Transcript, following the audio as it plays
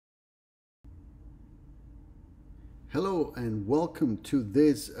Hello and welcome to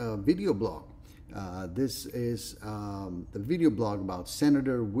this video blog. This is the video blog about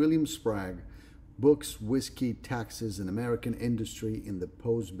Senator William Sprague, books, whiskey, taxes, and American industry in the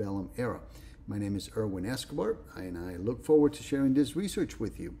postbellum era. My name is Erwin Escobar, and I look forward to sharing this research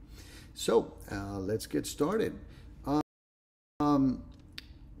with you. So let's get started.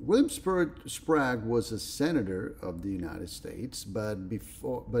 William Sprague was a senator of the United States, but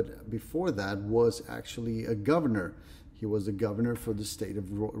before that was actually a governor. He was the governor for the state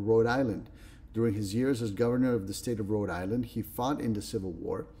of Rhode Island. During his years as governor of the state of Rhode Island, he fought in the Civil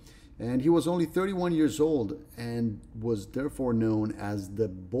War, and he was only 31 years old and was therefore known as the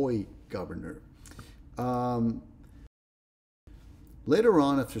boy governor. Later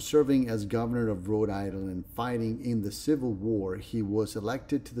on, after serving as governor of Rhode Island and fighting in the Civil War, he was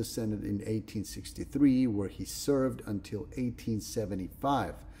elected to the Senate in 1863, where he served until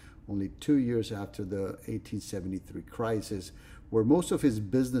 1875, only 2 years after the 1873 crisis, where most of his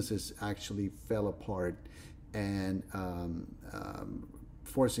businesses actually fell apart and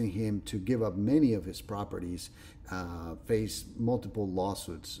forcing him to give up many of his properties, face multiple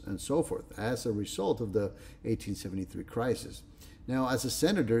lawsuits, and so forth as a result of the 1873 crisis. Now, as a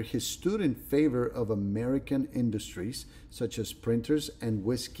senator, he stood in favor of American industries such as printers and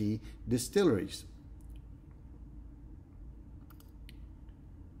whiskey distilleries.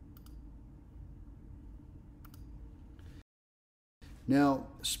 Now,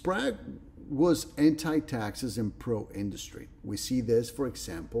 Sprague was anti-taxes and pro-industry. We see this, for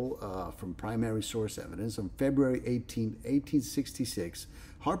example, from primary source evidence. On February 18, 1866,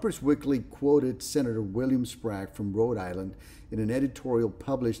 Harper's Weekly quoted Senator William Sprague from Rhode Island in an editorial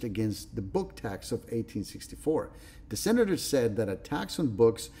published against the book tax of 1864. The senator said that a tax on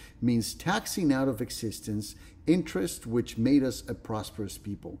books means taxing out of existence interest which made us a prosperous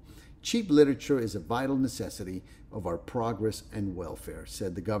people. Cheap literature is a vital necessity of our progress and welfare,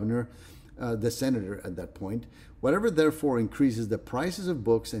 said the senator at that point. Whatever therefore increases the prices of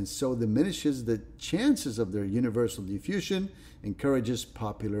books and so diminishes the chances of their universal diffusion encourages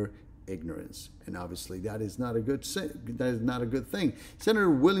popular ignorance. And obviously that is not a good thing.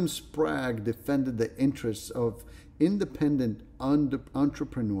 Senator William Sprague defended the interests of independent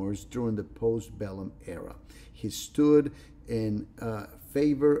entrepreneurs during the postbellum era. He stood in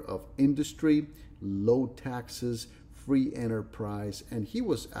favor of industry, low taxes, free enterprise, and he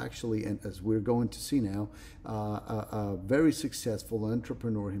was actually, and as we're going to see now, a very successful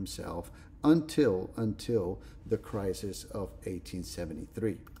entrepreneur himself until the crisis of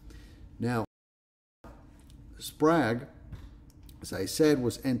 1873. Now, Sprague, as I said,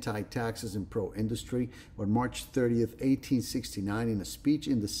 was anti-taxes and pro-industry. On March 30th, 1869, in a speech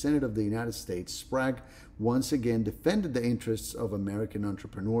in the Senate of the United States, Sprague once again defended the interests of American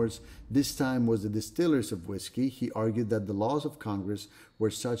entrepreneurs. This time was the distillers of whiskey. He argued that the laws of Congress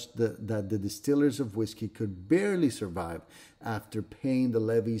were such that the distillers of whiskey could barely survive after paying the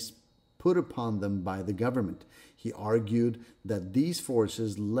levies put upon them by the government. He argued that these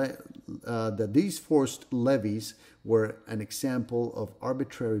forced levies were an example of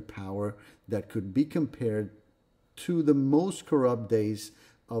arbitrary power that could be compared to the most corrupt days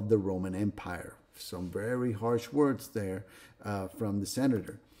of the Roman Empire. Some very harsh words there from the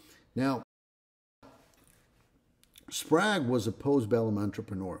senator. Now, Sprague was a postbellum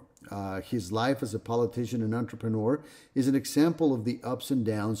entrepreneur. His life as a politician and entrepreneur is an example of the ups and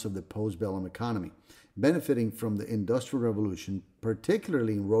downs of the postbellum economy, benefiting from the Industrial Revolution,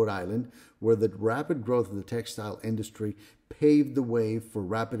 particularly in Rhode Island, where the rapid growth of the textile industry paved the way for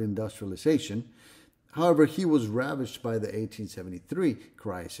rapid industrialization. However, he was ravaged by the 1873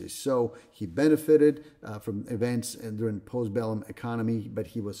 crisis, so he benefited from events during the postbellum economy, but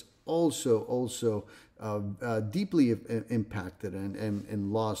he was also deeply impacted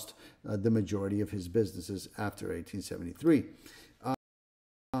and lost the majority of his businesses after 1873.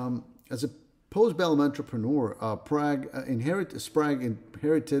 As a postbellum entrepreneur, Sprague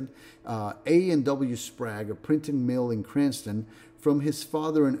inherited A&W Sprague, a printing mill in Cranston, from his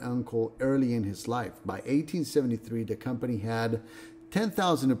father and uncle early in his life. By 1873, the company had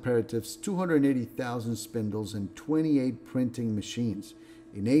 10,000 operatives, 280,000 spindles, and 28 printing machines.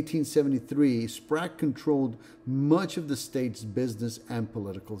 In 1873, Sprague controlled much of the state's business and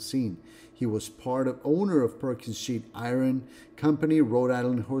political scene. He was owner of Perkins Sheet Iron Company, Rhode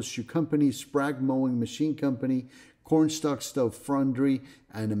Island Horseshoe Company, Sprague Mowing Machine Company, Cornstalk Stove Foundry,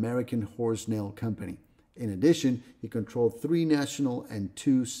 and American Horse Nail Company. In addition, he controlled 3 national and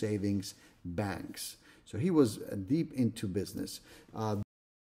 2 savings banks. So he was deep into business.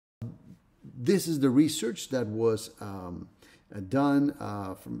 This is the research that was done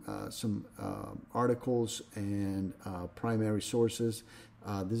from some articles and primary sources.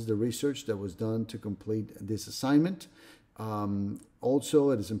 This is the research that was done to complete this assignment.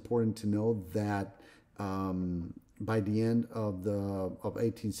 Also, it is important to know that by the end of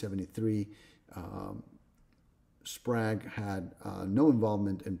 1873, Sprague had no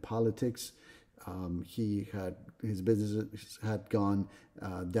involvement in politics. His business had gone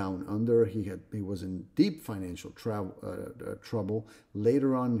down under. He was in deep financial trouble.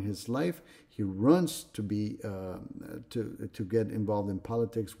 Later on in his life, he runs to get involved in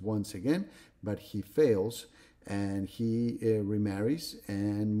politics once again, but he fails, and he remarries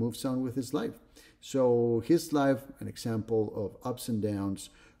and moves on with his life. So his life, an example of ups and downs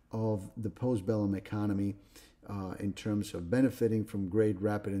of the postbellum economy, in terms of benefiting from great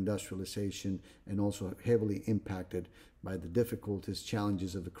rapid industrialization and also heavily impacted by the difficulties,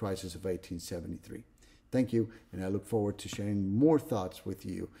 challenges of the crisis of 1873. Thank you, and I look forward to sharing more thoughts with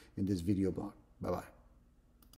you in this video blog. Bye-bye.